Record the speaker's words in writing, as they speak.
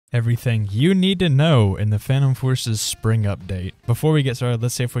Everything you need to know in the Phantom Forces Spring Update. Before we get started,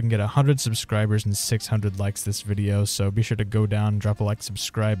 let's see if we can get 100 subscribers and 600 likes this video, so be sure to go down, drop a like,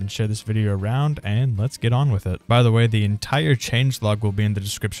 subscribe, and share this video around, and let's get on with it. By the way, the entire changelog will be in the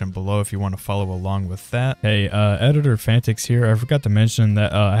description below if you want to follow along with that. Hey, Editor Fantix here. I forgot to mention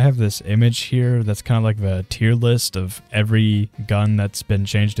that I have this image here that's kind of like the tier list of every gun that's been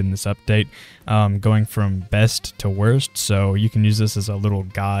changed in this update, going from best to worst, so you can use this as a little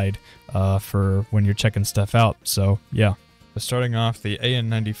guide for when you're checking stuff out. So yeah. Starting off, the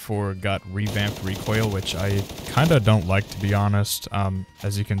AN-94 got revamped recoil, which I kind of don't like, to be honest.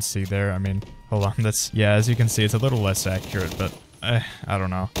 As you can see there, I mean, hold on, as you can see, it's a little less accurate, but I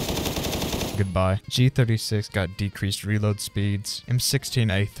don't know. Goodbye. G36 got decreased reload speeds.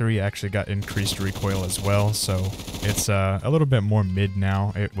 M16A3 actually got increased recoil as well, so it's a little bit more mid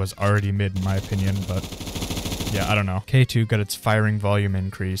now. It was already mid in my opinion, but yeah, I don't know. K2 got its firing volume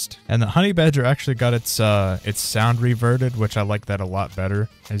increased. And the Honey Badger actually got its sound reverted, which I like that a lot better,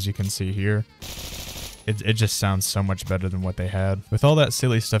 as you can see here. It just sounds so much better than what they had. With all that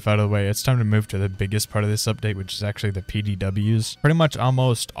silly stuff out of the way, it's time to move to the biggest part of this update, which is actually the PDWs. Pretty much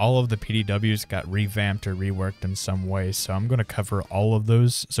almost all of the PDWs got revamped or reworked in some way, so I'm going to cover all of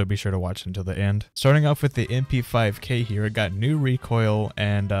those, so be sure to watch until the end. Starting off with the MP5K here, it got new recoil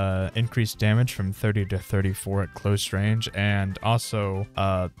and increased damage from 30 to 34 at close range, and also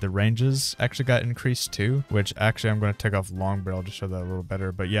the ranges actually got increased too, which actually I'm going to take off long barrel to show that a little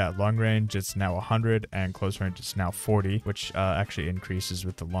better, but yeah, long range it's now 100 and close range is now 40, which actually increases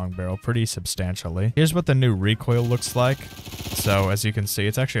with the long barrel pretty substantially. Here's what the new recoil looks like. So as you can see,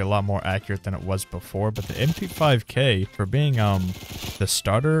 it's actually a lot more accurate than it was before, but the MP5K, for being the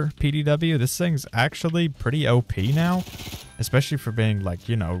starter PDW, this thing's actually pretty OP now. Especially for being, like,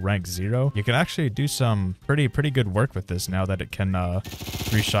 you know, rank 0. You can actually do some pretty good work with this now that it can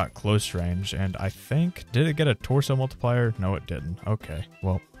 3-shot close range. And I think, did it get a torso multiplier? No, it didn't. Okay,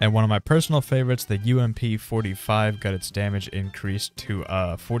 well. And one of my personal favorites, the UMP45 got its damage increased to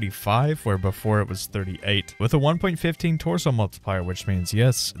 45, where before it was 38. With a 1.15 torso multiplier, which means,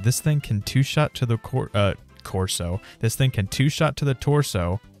 yes, this thing can 2-shot to the torso. This thing can 2-shot to the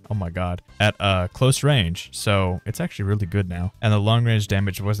torso. Oh my god, at close range, so it's actually really good now. And the long range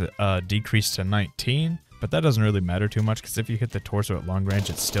damage was decreased to 19, but that doesn't really matter too much because if you hit the torso at long range,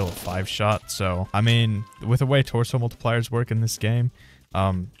 it's still a 5-shot. So I mean, with the way torso multipliers work in this game,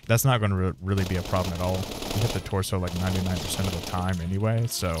 that's not going to really be a problem at all. You hit the torso like 99% of the time anyway,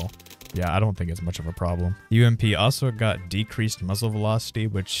 so yeah, I don't think it's much of a problem. UMP also got decreased muzzle velocity,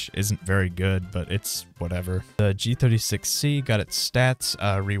 which isn't very good, but it's whatever. The G36C got its stats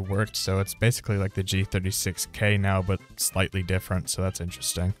reworked, so it's basically like the G36K now, but slightly different, so that's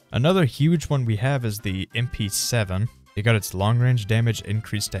interesting. Another huge one we have is the MP7. It got its long range damage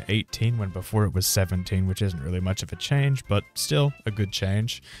increased to 18 when before it was 17, which isn't really much of a change, but still a good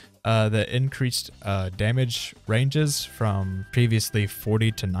change. The increased damage ranges from previously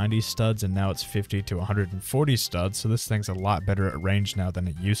 40 to 90 studs, and now it's 50 to 140 studs, so this thing's a lot better at range now than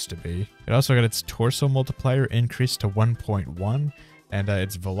it used to be. It also got its torso multiplier increased to 1.1, and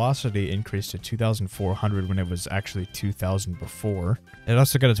its velocity increased to 2,400 when it was actually 2,000 before. It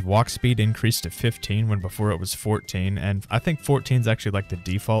also got its walk speed increased to 15 when before it was 14, and I think 14 is actually like the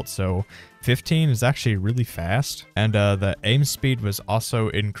default, so 15 is actually really fast. And the aim speed was also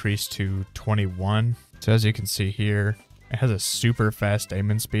increased to 21. So as you can see here, it has a super fast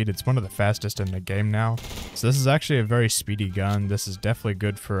aiming speed. It's one of the fastest in the game now. So this is actually a very speedy gun. This is definitely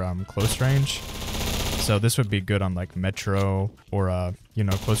good for close range. So this would be good on like Metro or, you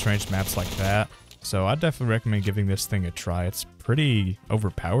know, close range maps like that. So I definitely recommend giving this thing a try. It's pretty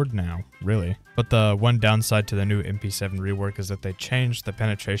overpowered now, really. But the one downside to the new MP7 rework is that they changed the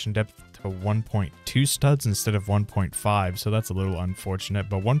penetration depth to 1.2 studs instead of 1.5, so that's a little unfortunate.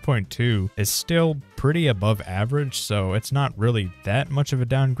 But 1.2 is still pretty above average, so it's not really that much of a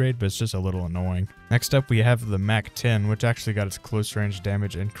downgrade, but it's just a little annoying. Next up, we have the MAC-10, which actually got its close range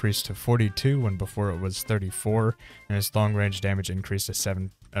damage increased to 42 when before it was 34, and its long range damage increased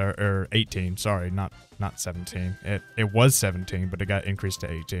to 18, sorry, not 17. It was 17, but it got increased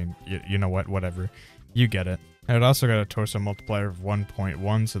to 18. You know what, whatever. You get it. And it also got a torso multiplier of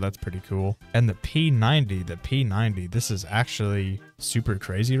 1.1, so that's pretty cool. And the P90, this is actually super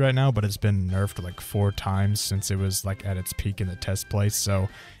crazy right now, but it's been nerfed like 4 times since it was like at its peak in the test place, so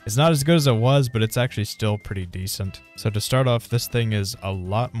it's not as good as it was, but it's actually still pretty decent. So to start off, this thing is a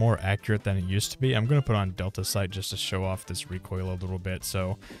lot more accurate than it used to be. I'm going to put on Delta Sight just to show off this recoil a little bit,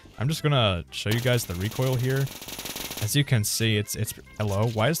 so I'm just going to show you guys the recoil here. As you can see, it's hello.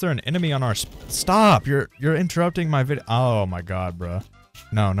 Why is there an enemy on our stop? You're interrupting my video. Oh my god, bruh.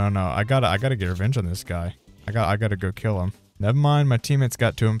 No. I gotta get revenge on this guy. I gotta go kill him. Never mind, my teammates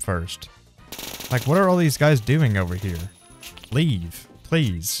got to him first. Like, what are all these guys doing over here? Leave,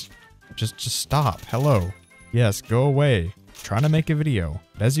 please. Just stop. Hello. Yes, go away. Trying to make a video.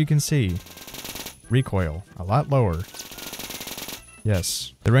 But as you can see, recoil a lot lower.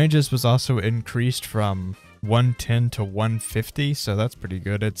 Yes. The ranges was also increased from 110 to 150, so that's pretty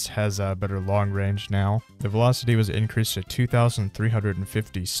good. It has a better long range now. The velocity was increased to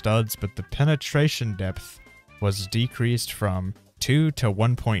 2,350 studs, but the penetration depth was decreased from 2 to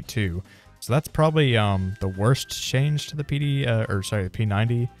 1.2. So that's probably the worst change to the the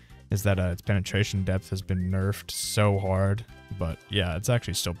P90 is that its penetration depth has been nerfed so hard. But yeah, it's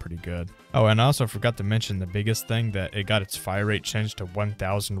actually still pretty good. Oh, and I also forgot to mention the biggest thing, that it got its fire rate changed to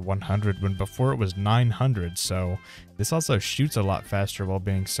 1,100 when before it was 900. So this also shoots a lot faster while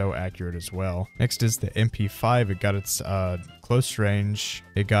being so accurate as well. Next is the MP5. It got its close range.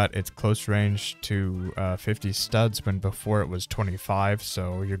 It got its close range to 50 studs when before it was 25.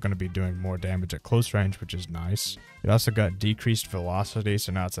 So you're going to be doing more damage at close range, which is nice. It also got decreased velocity,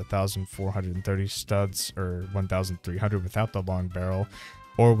 so now it's 1,430 studs or 1,300 without the long barrel.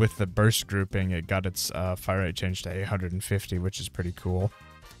 Or with the burst grouping, it got its fire rate changed to 850, which is pretty cool.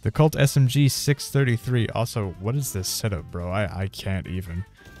 The Colt SMG 633 also, what is this setup, bro? I can't even.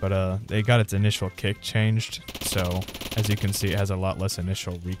 But it got its initial kick changed, so as you can see, it has a lot less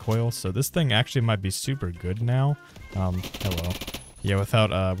initial recoil. So this thing actually might be super good now. Hello. Yeah, without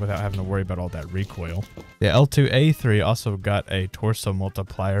having to worry about all that recoil. The L2A3 also got a torso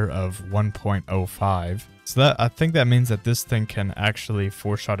multiplier of 1.05. So I think that means that this thing can actually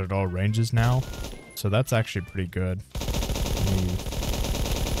 4-shot at all ranges now. So that's actually pretty good.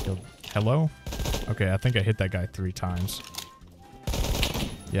 Hello? Okay, I think I hit that guy 3 times.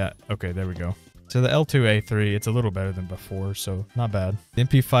 Yeah, okay, there we go. So the L2A3, it's a little better than before, so not bad. The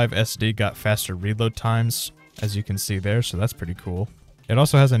MP5 SD got faster reload times, as you can see there, so that's pretty cool. It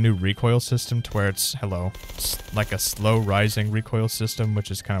also has a new recoil system to where it's like a slow rising recoil system,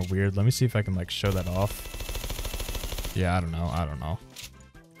 which is kind of weird. Let me see if I can like show that off. Yeah, I don't know.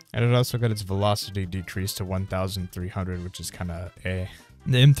 And it also got its velocity decreased to 1,300, which is kind of eh.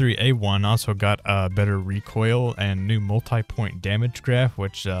 The M3A1 also got better recoil and new multi-point damage graph,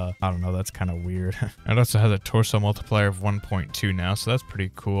 which, I don't know, that's kind of weird. It also has a torso multiplier of 1.2 now, so that's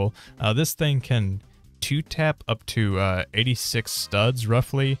pretty cool. This thing can 2-tap up to 86 studs,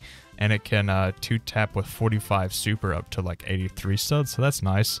 roughly, and it can 2-tap with 45 super up to like 83 studs, so that's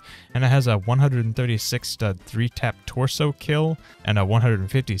nice. And it has a 136 stud 3-tap torso kill and a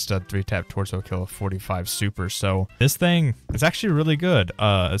 150 stud 3-tap torso kill of 45 super. So this thing is actually really good,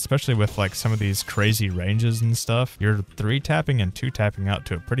 especially with like some of these crazy ranges and stuff. You're 3-tapping and 2-tapping out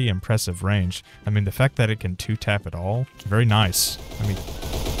to a pretty impressive range. I mean, the fact that it can 2-tap at all, very nice. Let me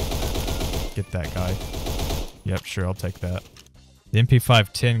get that guy. Yep, sure, I'll take that. The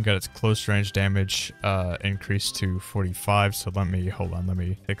MP510 got its close range damage increased to 45, so let me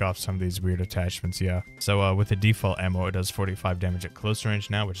pick off some of these weird attachments, yeah. So with the default ammo, it does 45 damage at close range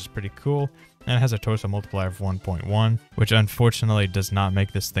now, which is pretty cool. And it has a torso multiplier of 1.1, which unfortunately does not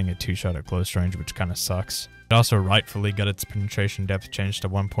make this thing a 2-shot at close range, which kind of sucks. It also rightfully got its penetration depth changed to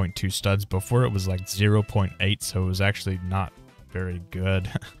 1.2 studs. Before it was like 0.8, so it was actually not very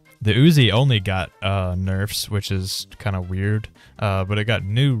good. The Uzi only got nerfs, which is kind of weird, but it got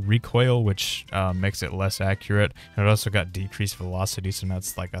new recoil, which makes it less accurate, and it also got decreased velocity, so now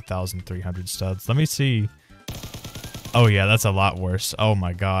it's like 1,300 studs. Let me see. Oh yeah, that's a lot worse. Oh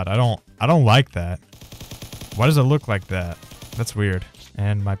my god, I don't like that. Why does it look like that? That's weird.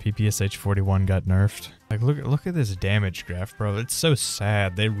 And my PPSH-41 got nerfed. Like, look at this damage graph, bro. It's so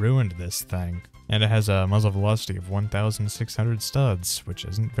sad. They ruined this thing. And it has a muzzle velocity of 1,600 studs, which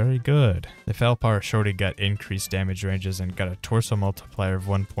isn't very good. The Foul Power Shorty got increased damage ranges and got a torso multiplier of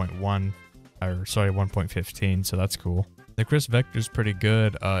 1.15, so that's cool. The Chris Vector's pretty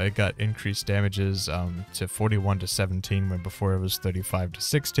good. It got increased damages to 41 to 17 when before it was 35 to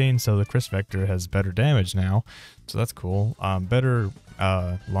 16, so the Chris Vector has better damage now, so that's cool. Better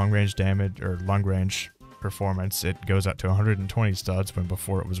long range damage, or long range performance. It goes out to 120 studs when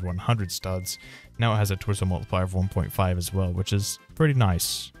before it was 100 studs. Now it has a torso multiplier of 1.5 as well, which is pretty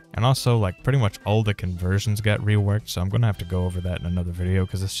nice. And also, like, pretty much all the conversions got reworked, so I'm gonna have to go over that in another video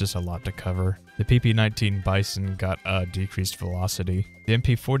because it's just a lot to cover. The PP19 Bison got decreased velocity. The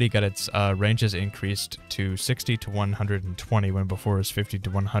MP40 got its ranges increased to 60 to 120 when before it was 50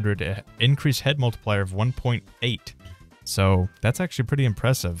 to 100. It increased head multiplier of 1.8. So that's actually pretty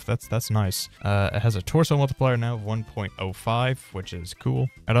impressive. That's nice. It has a torso multiplier now of 1.05, which is cool.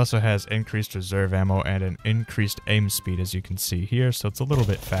 It also has increased reserve ammo and an increased aim speed, as you can see here, so it's a little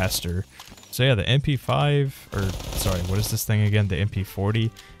bit faster. So yeah, the MP5, or sorry, what is this thing again? The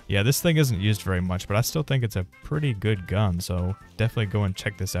MP40. Yeah, this thing isn't used very much, but I still think it's a pretty good gun, so definitely go and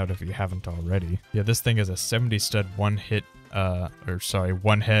check this out if you haven't already. Yeah, this thing is a 70 stud one head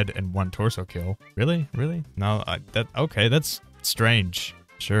and one torso kill. Really? Really? No, okay, that's strange.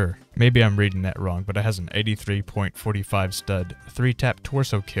 Sure. Maybe I'm reading that wrong, but it has an 83.45 stud 3-tap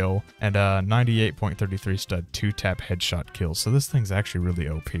torso kill and a 98.33 stud 2-tap headshot kill. So this thing's actually really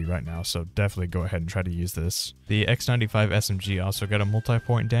OP right now, so definitely go ahead and try to use this. The X95 SMG also got a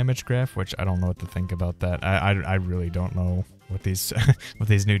multi-point damage graph, which I don't know what to think about that. I really don't know what these what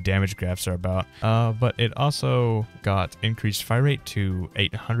these new damage graphs are about. But it also got increased fire rate to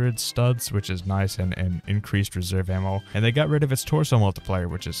 800 studs, which is nice, and increased reserve ammo. And they got rid of its torso multiplier,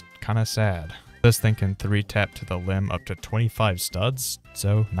 which is kind of sad. This thing can 3-tap to the limb up to 25 studs,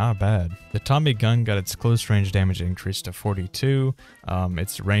 so not bad. The Tommy gun got its close range damage increased to 42.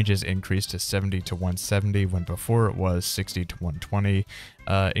 Its ranges increased to 70 to 170 when before it was 60 to 120.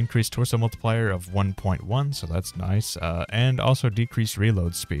 Increased torso multiplier of 1.1, so that's nice. And also decreased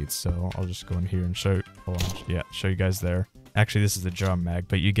reload speed. So I'll just go in here and show you guys there. Actually, this is the drum mag,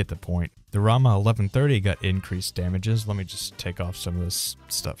 but you get the point. The Rama 1130 got increased damages. Let me just take off some of this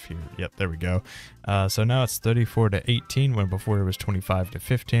stuff here. Yep, there we go. So now it's 34 to 18 when before it was 25 to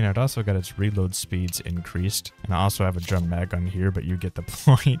 15. It also got its reload speeds increased. And I also have a drum mag on here, but you get the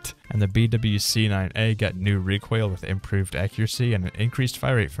point. And the BWC9A got new recoil with improved accuracy and an increased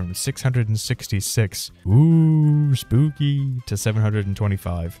fire rate from 666, ooh, spooky, to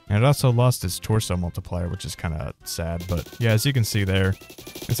 725. And it also lost its torso multiplier, which is kind of sad, but yeah, as you can see there,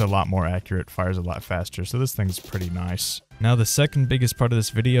 it's a lot more accurate, fires a lot faster, so this thing's pretty nice. Now the second biggest part of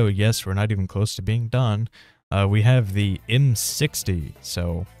this video, yes, we're not even close to being done, we have the M60.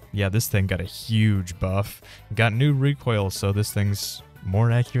 So yeah, this thing got a huge buff, got new recoil, so this thing's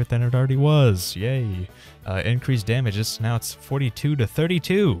more accurate than it already was. Yay. Increased damage, now it's 42 to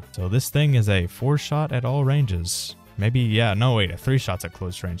 32. So this thing is a 4-shot at all ranges. Maybe, yeah, no, wait, a 3-shot's at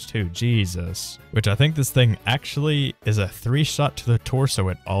close range too. Jesus. Which I think this thing actually is a 3-shot to the torso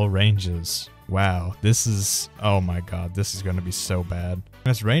at all ranges. Wow, this is, oh my god, this is going to be so bad. And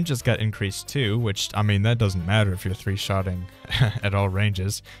its range just got increased too, which, I mean, that doesn't matter if you're 3-shotting at all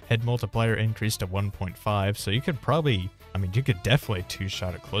ranges. Head multiplier increased to 1.5, so you could probably, I mean, you could definitely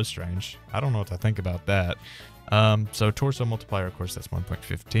 2-shot at close range. I don't know what to think about that. So torso multiplier, of course, that's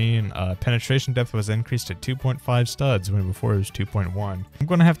 1.15. Penetration depth was increased to 2.5 studs when before it was 2.1. I'm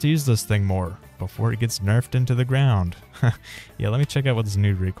going to have to use this thing more before it gets nerfed into the ground. Yeah, let me check out what this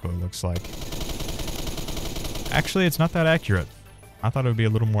new recoil looks like. Actually, it's not that accurate. I thought it would be a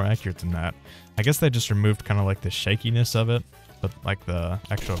little more accurate than that. I guess they just removed kind of like the shakiness of it, but like the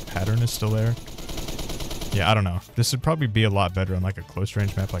actual pattern is still there. Yeah, I don't know. This would probably be a lot better on like a close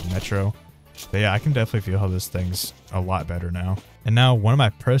range map like Metro. But yeah, I can definitely feel how this thing's a lot better now. And now one of my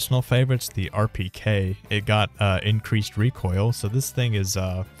personal favorites, the RPK. It got increased recoil, so this thing's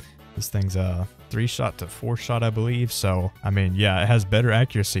 3-shot to 4-shot, I believe. So I mean, yeah, it has better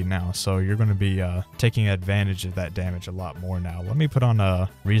accuracy now, so you're going to be taking advantage of that damage a lot more now. Let me put on a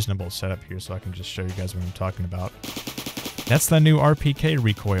reasonable setup here so I can just show you guys what I'm talking about. That's the new RPK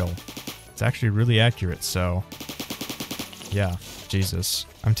recoil. It's actually really accurate, so yeah, Jesus.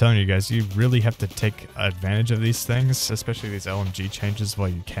 I'm telling you guys, you really have to take advantage of these things, especially these LMG changes while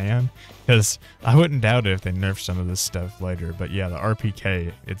you can, because I wouldn't doubt it if they nerf some of this stuff later. But yeah, the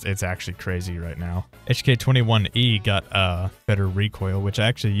RPK, it's actually crazy right now. HK21E got better recoil, which I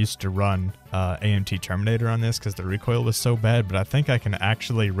actually used to run AMT Terminator on this because the recoil was so bad, but I think I can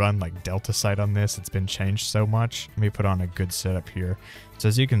actually run like Delta Sight on this. It's been changed so much. Let me put on a good setup here. So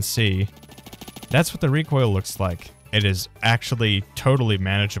as you can see, that's what the recoil looks like. It is actually totally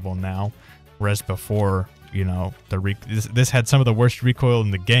manageable now, whereas before, you know, this had some of the worst recoil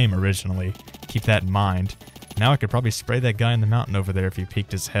in the game originally. Keep that in mind. Now I could probably spray that guy in the mountain over there if he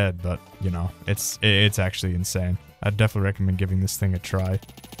peeked his head, but, you know, it's actually insane. I'd definitely recommend giving this thing a try.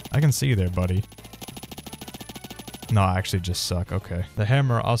 I can see you there, buddy. No, I actually just suck. Okay. The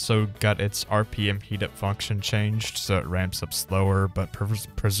hammer also got its RPM heat up function changed, so it ramps up slower, but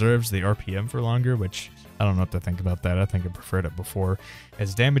preserves the RPM for longer, which I don't know what to think about that. I think I preferred it before.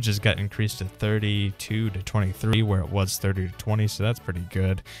 Its damages got increased to 32 to 23, where it was 30 to 20, so that's pretty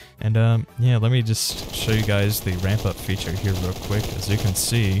good. And yeah, let me just show you guys the ramp up feature here real quick. As you can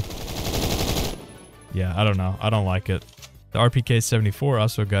see, yeah, I don't know. I don't like it. The RPK-74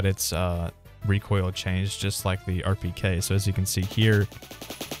 also got its recoil changed, just like the RPK. So as you can see here,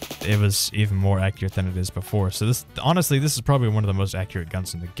 it was even more accurate than it is before. So this, honestly, this is probably one of the most accurate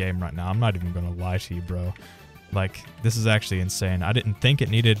guns in the game right now. I'm not even gonna lie to you, bro. Like, this is actually insane. I didn't think it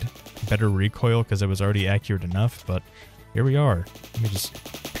needed better recoil because it was already accurate enough, but here we are. Let me just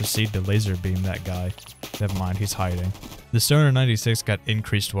proceed to laser beam that guy. Never mind, he's hiding. The Stoner 96 got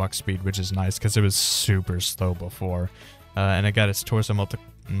increased walk speed, which is nice because it was super slow before. And it got its torso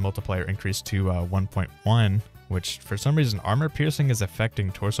multiplier increased to 1.1, which for some reason armor piercing is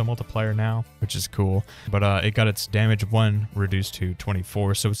affecting torso multiplier now, which is cool. But it got its damage 1 reduced to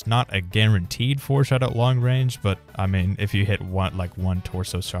 24, so it's not a guaranteed 4-shot at long range, but I mean, if you hit one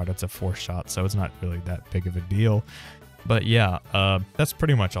torso shot, it's a 4-shot, so it's not really that big of a deal. But yeah, that's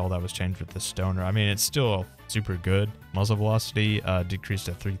pretty much all that was changed with the Stoner. I mean, it's still super good. Muzzle velocity decreased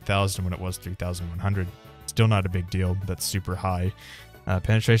to 3,000 when it was 3,100. Still not a big deal. That's super high.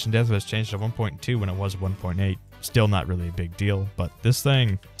 Penetration depth was changed to 1.2 when it was 1.8. Still not really a big deal, but this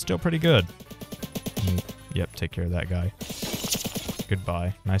thing, still pretty good. Yep, take care of that guy.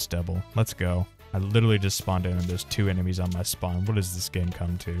 Goodbye. Nice double. Let's go. I literally just spawned in and there's 2 enemies on my spawn. What does this game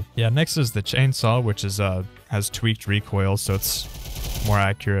come to? Yeah, next is the chainsaw, which is has tweaked recoil, so it's more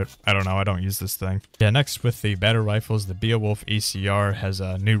accurate. I don't know, I don't use this thing. Yeah, next with the battle rifles, the Beowulf ECR has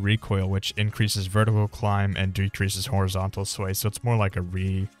a new recoil, which increases vertical climb and decreases horizontal sway, so it's more like a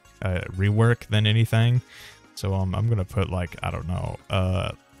rework than anything. So I'm gonna put, like, I don't know,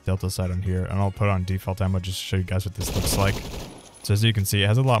 delta sight on here, and I'll put on default ammo just to show you guys what this looks like. So as you can see, it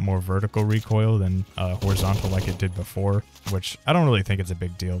has a lot more vertical recoil than horizontal like it did before, which I don't really think it's a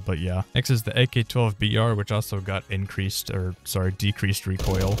big deal, but yeah. Next is the AK-12BR, which also got decreased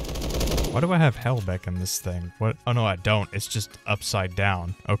recoil. Why do I have Hellbeck on this thing? What? Oh no, I don't. It's just upside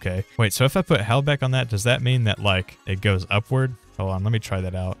down. Okay. Wait, so if I put Hellbeck on that, does that mean that, like, it goes upward? Hold on, let me try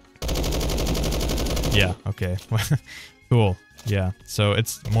that out. Yeah, okay. Cool. Yeah, so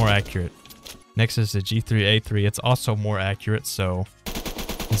it's more accurate. Next is the G3A3. It's also more accurate, so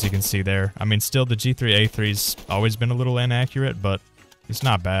as you can see there. I mean, still the G3A3's always been a little inaccurate, but it's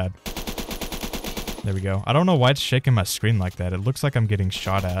not bad. There we go. I don't know why it's shaking my screen like that. It looks like I'm getting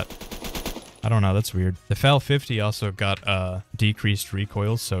shot at. I don't know, that's weird. The FAL 50 also got decreased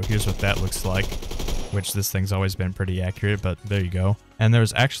recoil, so here's what that looks like, which this thing's always been pretty accurate, but there you go. And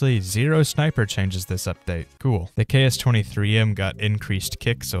there's actually 0 sniper changes this update. Cool. The KS23M got increased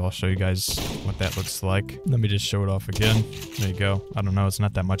kick, so I'll show you guys what that looks like. Let me just show it off again. There you go. I don't know, it's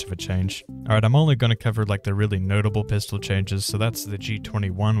not that much of a change. Alright, I'm only going to cover like the really notable pistol changes. So that's the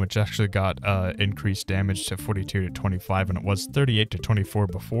G21, which actually got increased damage to 42 to 25, and it was 38 to 24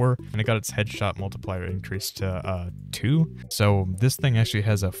 before. And it got its headshot multiplier increased to 2. So this thing actually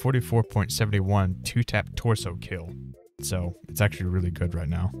has a 44.71 2-tap torso kill. So it's actually really good right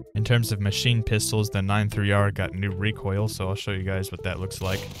now. In terms of machine pistols, the 9.3R got new recoil, so I'll show you guys what that looks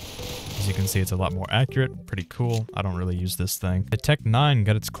like. As you can see, it's a lot more accurate, pretty cool. I don't really use this thing. The Tech 9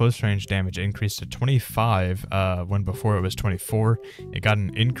 got its close range damage increased to 25 when before it was 24. It got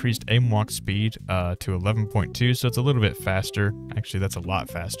an increased aim walk speed to 11.2, so it's a little bit faster. Actually, that's a lot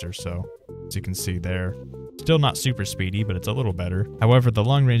faster, so as you can see there. Still not super speedy, but it's a little better. However, the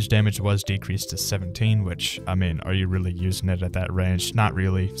long range damage was decreased to 17, which, I mean, are you really using it at that range? Not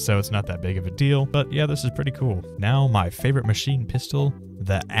really, so it's not that big of a deal. But yeah, this is pretty cool. Now, my favorite machine pistol,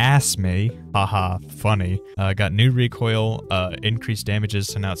 the ASME, haha, funny, got new recoil, increased damages,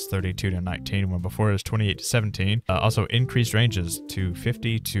 so now it's 32 to 19, when before it was 28 to 17. Also increased ranges to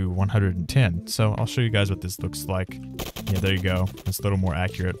 50 to 110. So I'll show you guys what this looks like. Yeah, there you go. It's a little more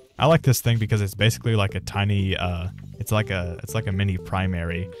accurate. I like this thing because it's basically like a tiny, it's like a mini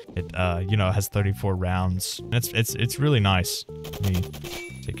primary. It, you know, has 34 rounds. And it's really nice. Let me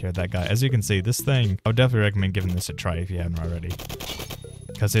take care of that guy. As you can see, this thing, I would definitely recommend giving this a try if you haven't already.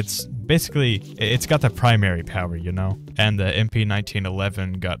 Because it's basically, it's got the primary power, you know? And the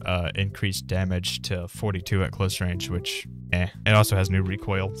MP1911 got increased damage to 42 at close range, which, It also has new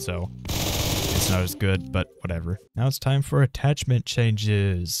recoil, so it's not as good, but whatever. Now it's time for attachment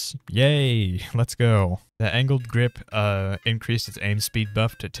changes. Yay, let's go. The angled grip increased its aim speed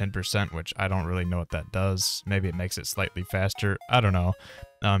buff to 10%, which I don't really know what that does. Maybe it makes it slightly faster. I don't know.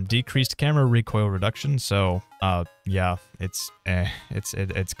 Decreased camera recoil reduction, so yeah, it's been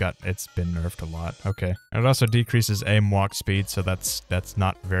nerfed a lot. Okay. And it also decreases aim walk speed, so that's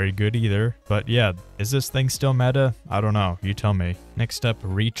not very good either. But yeah, is this thing still meta? I don't know. You tell me. Next up,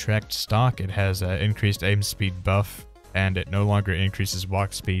 retract stock. It has an increased aim speed buff, and it no longer increases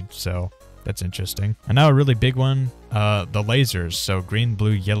walk speed, so that's interesting. And now a really big one, the lasers. So green,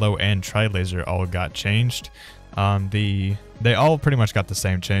 blue, yellow, and tri-laser all got changed. They all pretty much got the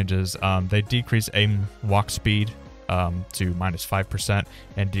same changes. They decrease aim walk speed to -5%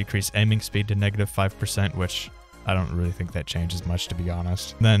 and decrease aiming speed to -5%, which I don't really think that changes much, to be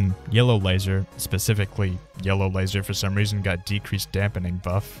honest. Then yellow laser, specifically yellow laser, for some reason got decreased dampening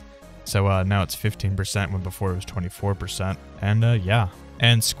buff. So now it's 15% when before it was 24%. And yeah.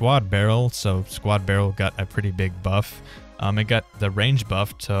 And squad barrel. So squad barrel got a pretty big buff. It got the range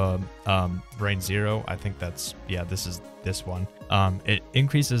buff to range 0. I think that's, yeah, this one. It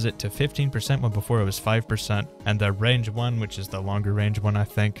increases it to 15% when before it was 5%. And the range 1, which is the longer range one, I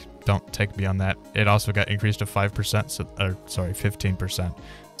think, don't take me on that, it also got increased to 5%, so, sorry, 15%.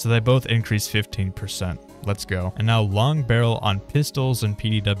 So they both increased 15%. Let's go. And now long barrel on pistols and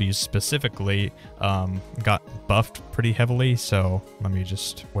PDWs specifically got buffed pretty heavily. So let me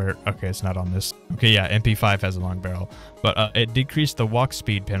just okay, it's not on this. Okay, yeah, MP5 has a long barrel, but it decreased the walk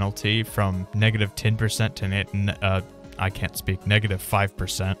speed penalty from -10% to I can't speak,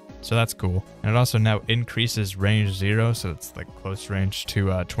 -5%. So that's cool. And it also now increases range 0, so it's like close range, to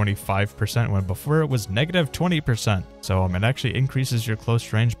 25%, when before it was -20%. So it actually increases your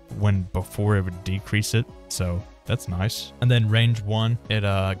close range when before it would decrease it. So that's nice. And then range 1, it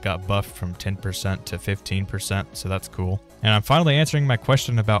got buffed from 10% to 15%, so that's cool. And I'm finally answering my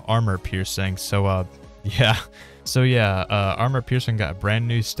question about armor piercing. So yeah. So yeah, armor piercing got brand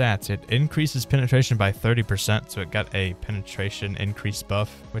new stats. It increases penetration by 30%, so it got a penetration increase buff,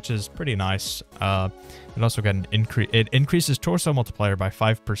 which is pretty nice. It also got an increase. It increases torso multiplier by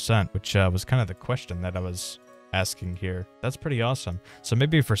 5%, which was kind of the question that I was asking here. That's pretty awesome. So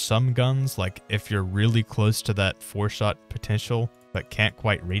maybe for some guns, like if you're really close to that 4-shot potential but can't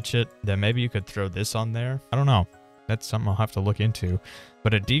quite reach it, then maybe you could throw this on there. I don't know. That's something I'll have to look into.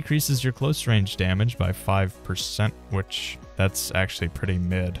 But it decreases your close range damage by 5%, which that's actually pretty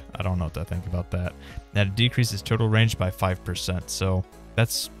mid. I don't know what to think about that. And it decreases total range by 5%, so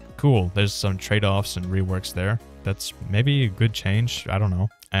that's cool. There's some trade-offs and reworks there. That's maybe a good change. I don't know.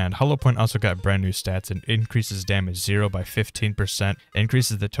 And Hollow Point also got brand new stats and increases damage 0 by 15%,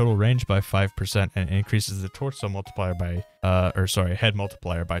 increases the total range by 5%, and increases the torso multiplier by, head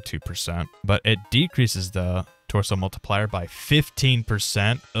multiplier by 2%. But it decreases the torso multiplier by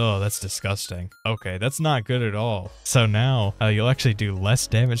 15%. Oh, that's disgusting. Okay, that's not good at all. So now you'll actually do less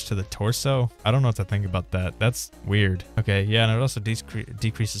damage to the torso. I don't know what to think about that. That's weird. Okay, yeah, and it also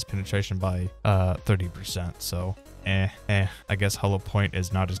decreases penetration by 30%. So I guess Hollow Point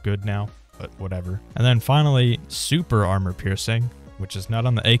is not as good now, but whatever. And then finally, super armor piercing, which is not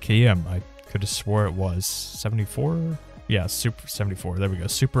on the AKM. I could have swore it was 74. Yeah, super 74. There we go.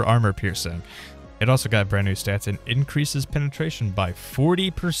 Super armor piercing. It also got brand new stats and increases penetration by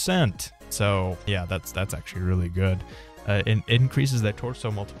 40%. So yeah, that's actually really good. It increases that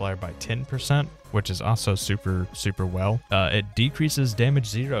torso multiplier by 10%, which is also super well. It decreases damage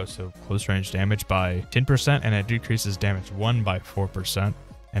 0, so close range damage, by 10%, and it decreases damage 1 by 4%,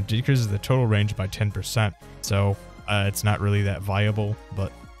 and decreases the total range by 10%. So it's not really that viable,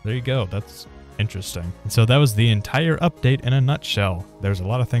 but there you go. That's interesting. And so that was the entire update in a nutshell. There's a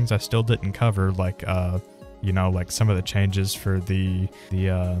lot of things I still didn't cover, like you know, like some of the changes for the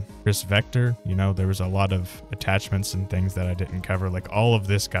Chris Vector. You know, there was a lot of attachments and things that I didn't cover. Like all of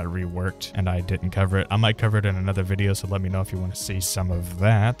this got reworked and I didn't cover it. I might cover it in another video, so let me know if you want to see some of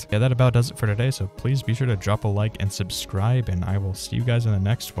that. Yeah, that about does it for today, so please be sure to drop a like and subscribe, and I will see you guys in the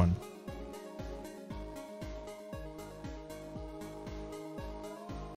next one.